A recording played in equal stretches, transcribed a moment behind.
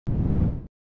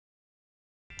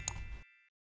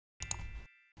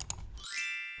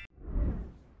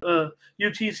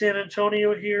UT San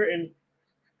Antonio here in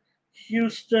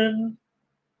Houston.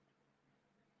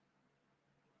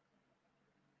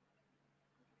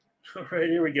 All right,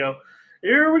 here we go.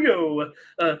 Here we go.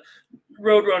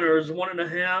 Roadrunners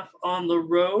 1.5 on the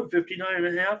road,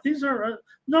 59.5. These are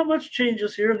not much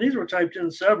changes here. These were typed in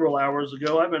several hours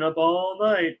ago. I've been up all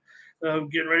night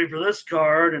getting ready for this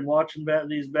card and watching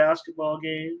these basketball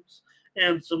games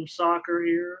and some soccer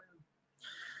here.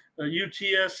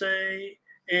 UTSA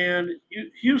and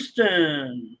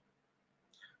Houston.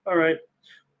 All right.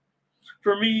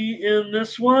 For me in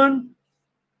this one,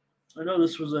 I know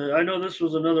this was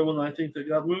another one I think that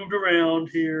got moved around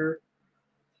here.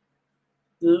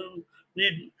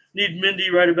 Need Mindy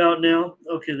right about now.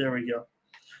 Okay, there we go.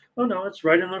 Oh no, it's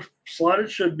right in the slot it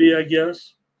should be, I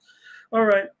guess. All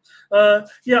right.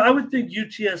 Yeah, I would think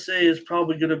UTSA is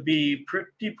probably going to be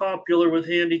pretty popular with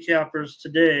handicappers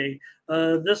today.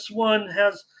 This one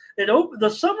has the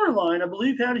summer line, I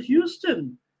believe, had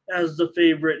Houston as the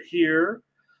favorite here,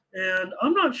 and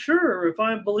I'm not sure if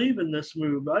I believe in this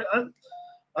move.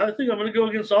 I think I'm going to go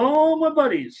against all my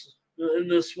buddies in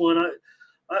this one.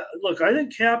 Look, I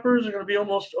think cappers are going to be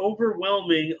almost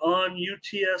overwhelming on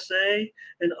UTSA,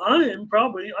 and I'm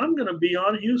going to be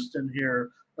on Houston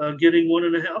here, getting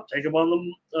 1.5. Take them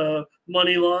on the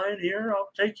money line here. I'll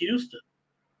take Houston.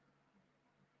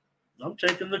 I'm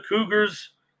taking the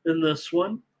Cougars in this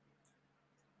one.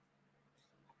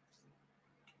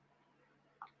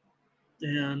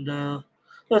 And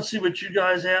let's see what you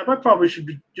guys have. I probably should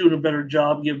be doing a better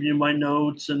job giving you my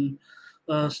notes and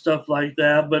stuff like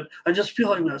that. But I just feel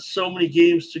like we have so many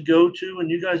games to go to, and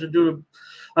you guys are doing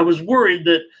I was worried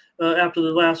that after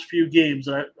the last few games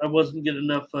I wasn't getting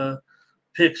enough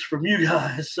picks from you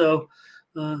guys. So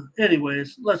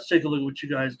anyways, let's take a look at what you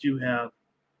guys do have.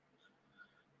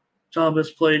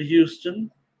 Thomas played Houston.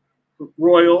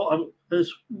 Royal.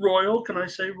 Is Royal, can I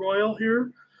say Royal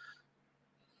here?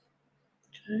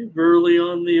 Okay, Burley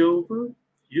on the over.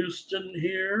 Houston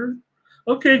here.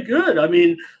 Okay, good. I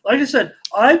mean, like I said,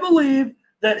 I believe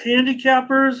that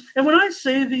handicappers, and when I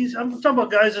say these, I'm talking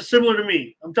about guys that are similar to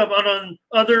me. I'm talking about on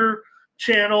other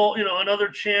on other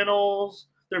channels,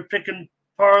 they're picking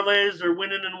parlays, they're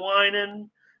winning and whining.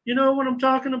 You know what I'm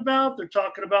talking about? They're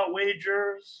talking about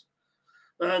wagers.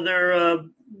 They're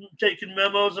taking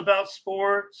memos about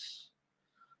sports.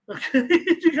 Okay,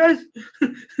 you guys,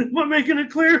 am I making it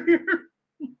clear here?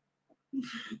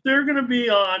 They're going to be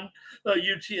on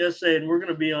UTSA, and we're going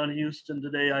to be on Houston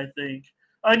today, I think.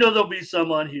 I know there'll be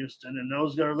some on Houston, and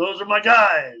those are my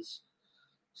guys.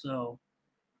 So,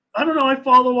 I don't know. I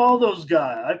follow all those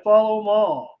guys. I follow them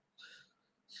all.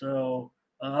 So,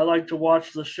 I like to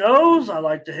watch the shows. I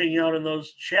like to hang out in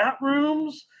those chat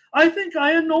rooms. I think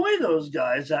I annoy those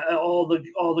guys, all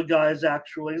the guys,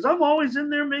 actually, because I'm always in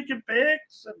there making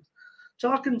picks and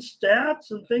talking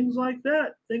stats and things like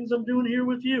that, things I'm doing here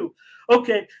with you.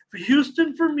 Okay, for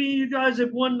Houston, for me, you guys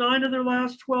have won 9 of their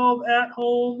last 12 at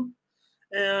home,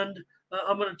 and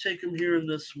I'm going to take them here in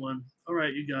this one. All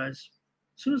right, you guys.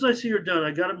 As soon as I see you're done,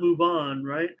 I got to move on,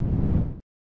 right?